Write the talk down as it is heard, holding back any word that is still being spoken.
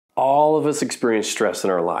All of us experience stress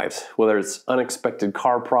in our lives, whether it's unexpected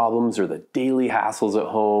car problems or the daily hassles at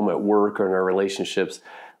home, at work, or in our relationships.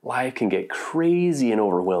 Life can get crazy and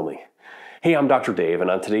overwhelming. Hey, I'm Dr. Dave,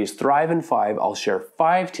 and on today's Thrive in 5, I'll share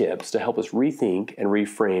 5 tips to help us rethink and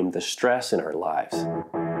reframe the stress in our lives.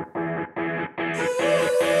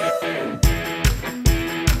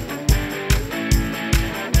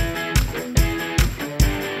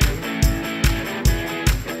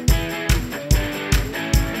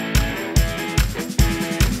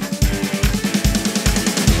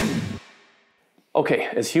 Okay,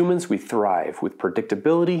 as humans, we thrive with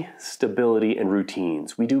predictability, stability, and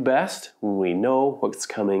routines. We do best when we know what's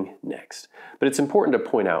coming next. But it's important to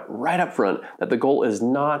point out right up front that the goal is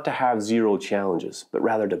not to have zero challenges, but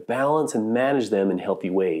rather to balance and manage them in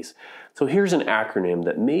healthy ways. So here's an acronym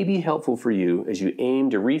that may be helpful for you as you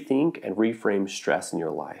aim to rethink and reframe stress in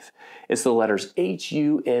your life. It's the letters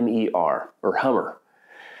H-U-M-E-R, or HUMMER.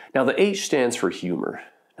 Now the H stands for humor.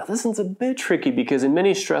 Now this one's a bit tricky because in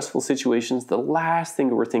many stressful situations, the last thing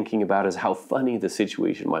we're thinking about is how funny the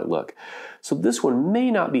situation might look. So this one may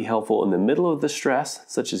not be helpful in the middle of the stress,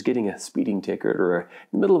 such as getting a speeding ticket, or in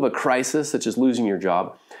the middle of a crisis, such as losing your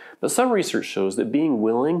job. But some research shows that being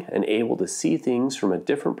willing and able to see things from a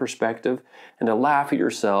different perspective and to laugh at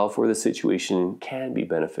yourself or the situation can be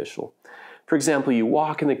beneficial. For example, you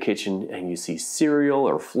walk in the kitchen and you see cereal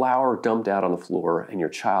or flour dumped out on the floor and your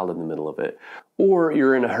child in the middle of it. Or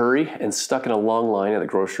you're in a hurry and stuck in a long line at the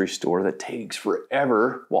grocery store that takes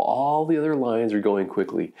forever while all the other lines are going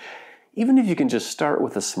quickly. Even if you can just start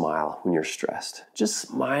with a smile when you're stressed, just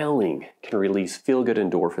smiling can release feel-good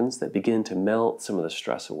endorphins that begin to melt some of the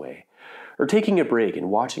stress away. Or taking a break and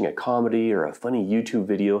watching a comedy or a funny YouTube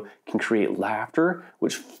video can create laughter,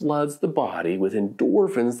 which floods the body with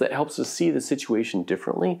endorphins that helps us see the situation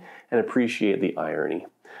differently and appreciate the irony.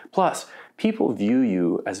 Plus, people view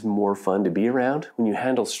you as more fun to be around when you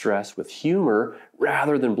handle stress with humor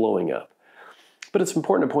rather than blowing up. But it's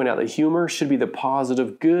important to point out that humor should be the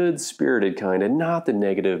positive, good-spirited kind and not the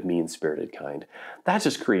negative, mean-spirited kind. That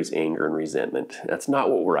just creates anger and resentment. That's not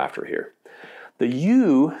what we're after here. The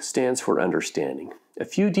U stands for understanding. A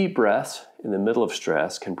few deep breaths in the middle of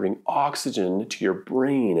stress can bring oxygen to your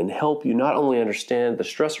brain and help you not only understand the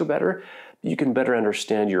stressor better, but you can better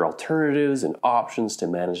understand your alternatives and options to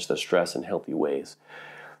manage the stress in healthy ways.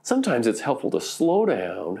 Sometimes it's helpful to slow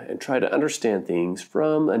down and try to understand things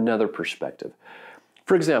from another perspective.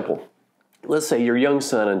 For example, let's say your young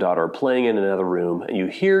son and daughter are playing in another room and you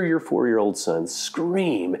hear your 4-year-old son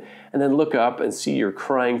scream and then look up and see your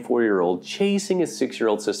crying 4-year-old chasing his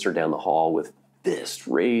 6-year-old sister down the hall with fists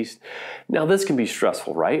raised. Now this can be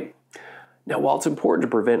stressful, right? Now while it's important to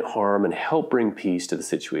prevent harm and help bring peace to the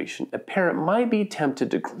situation, a parent might be tempted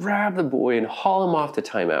to grab the boy and haul him off to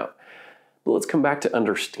timeout. But let's come back to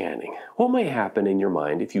understanding. What might happen in your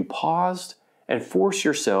mind if you paused and force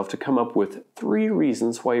yourself to come up with 3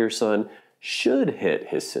 reasons why your son should hit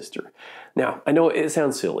his sister? Now, I know it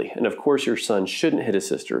sounds silly, and of course your son shouldn't hit his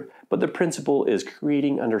sister, but the principle is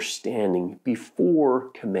creating understanding before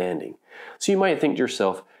commanding. So you might think to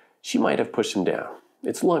yourself, she might have pushed him down.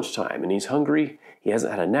 It's lunchtime and he's hungry, he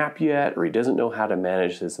hasn't had a nap yet, or he doesn't know how to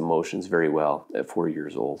manage his emotions very well at 4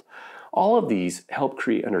 years old. All of these help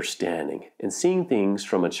create understanding and seeing things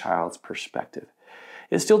from a child's perspective.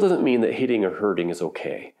 It still doesn't mean that hitting or hurting is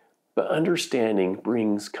okay, but understanding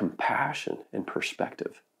brings compassion and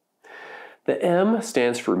perspective. The M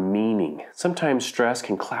stands for meaning. Sometimes stress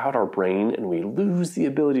can cloud our brain and we lose the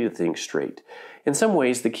ability to think straight. In some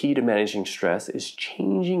ways, the key to managing stress is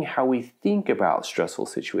changing how we think about stressful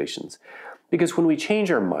situations. Because when we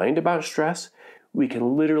change our mind about stress, we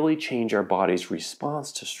can literally change our body's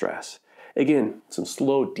response to stress. Again, some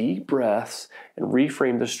slow, deep breaths and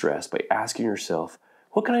reframe the stress by asking yourself,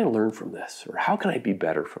 what can I learn from this? Or how can I be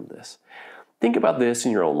better from this? Think about this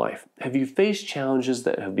in your own life. Have you faced challenges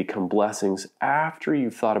that have become blessings after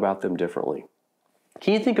you've thought about them differently?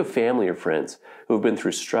 Can you think of family or friends who have been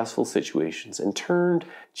through stressful situations and turned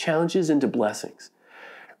challenges into blessings?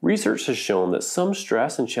 Research has shown that some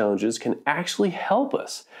stress and challenges can actually help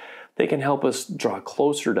us. They can help us draw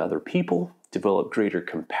closer to other people, develop greater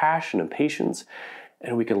compassion and patience,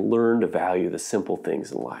 and we can learn to value the simple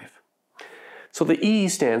things in life. So the E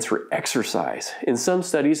stands for exercise. In some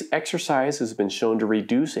studies, exercise has been shown to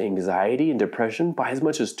reduce anxiety and depression by as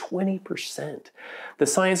much as 20%. The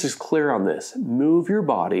science is clear on this. Move your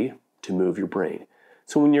body to move your brain.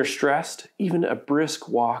 So when you're stressed, even a brisk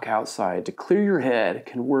walk outside to clear your head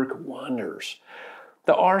can work wonders.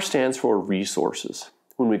 The R stands for resources.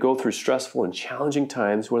 When we go through stressful and challenging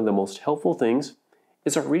times, one of the most helpful things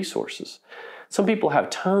is our resources. Some people have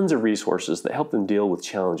tons of resources that help them deal with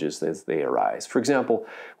challenges as they arise. For example,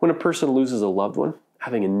 when a person loses a loved one,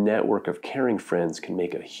 having a network of caring friends can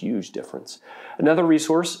make a huge difference. Another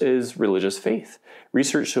resource is religious faith.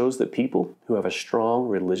 Research shows that people who have a strong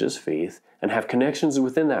religious faith and have connections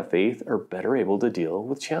within that faith are better able to deal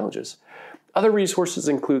with challenges. Other resources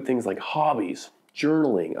include things like hobbies,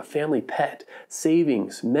 journaling, a family pet,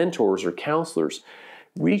 savings, mentors, or counselors.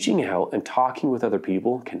 Reaching out and talking with other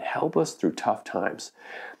people can help us through tough times.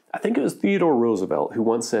 I think it was Theodore Roosevelt who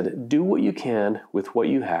once said, "Do what you can with what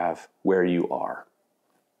you have where you are."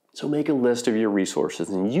 So make a list of your resources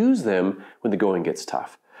and use them when the going gets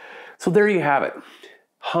tough. So there you have it.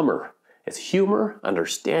 HUMMER. It's humor,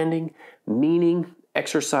 understanding, meaning,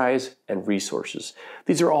 exercise, and resources.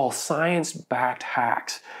 These are all science-backed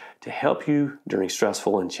hacks to help you during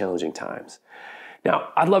stressful and challenging times. Now,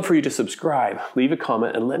 I'd love for you to subscribe, leave a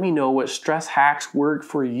comment, and let me know what stress hacks work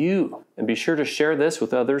for you. And be sure to share this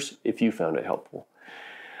with others if you found it helpful.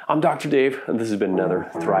 I'm Dr. Dave, and this has been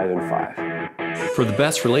another Thrive in 5. For the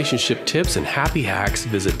best relationship tips and happy hacks,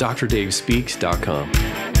 visit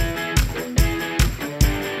drdavespeaks.com.